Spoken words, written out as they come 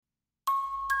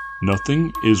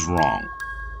Nothing is Wrong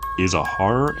is a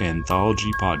horror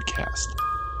anthology podcast,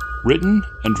 written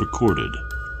and recorded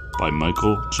by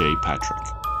Michael J. Patrick.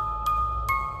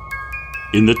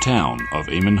 In the town of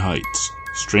Amon Heights,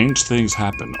 strange things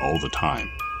happen all the time,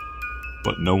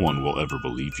 but no one will ever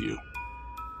believe you.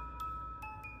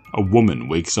 A woman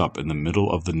wakes up in the middle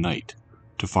of the night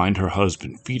to find her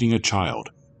husband feeding a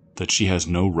child that she has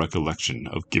no recollection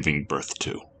of giving birth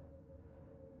to.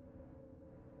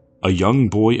 A young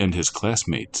boy and his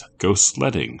classmates go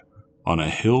sledding on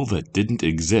a hill that didn't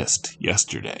exist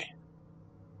yesterday.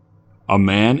 A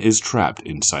man is trapped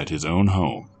inside his own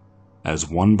home as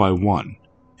one by one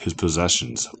his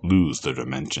possessions lose their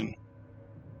dimension.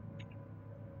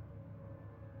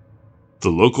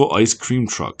 The local ice cream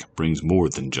truck brings more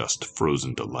than just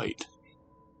frozen delight.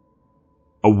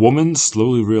 A woman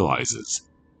slowly realizes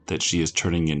that she is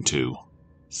turning into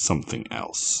something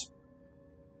else.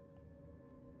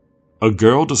 A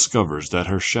girl discovers that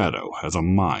her shadow has a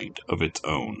mind of its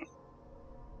own.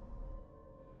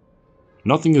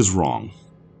 Nothing is wrong.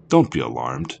 Don't be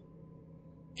alarmed.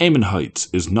 Amon Heights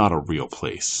is not a real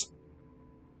place.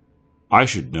 I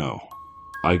should know.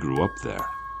 I grew up there.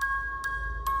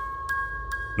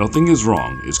 Nothing is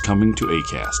Wrong is coming to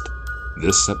Acast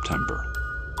this September.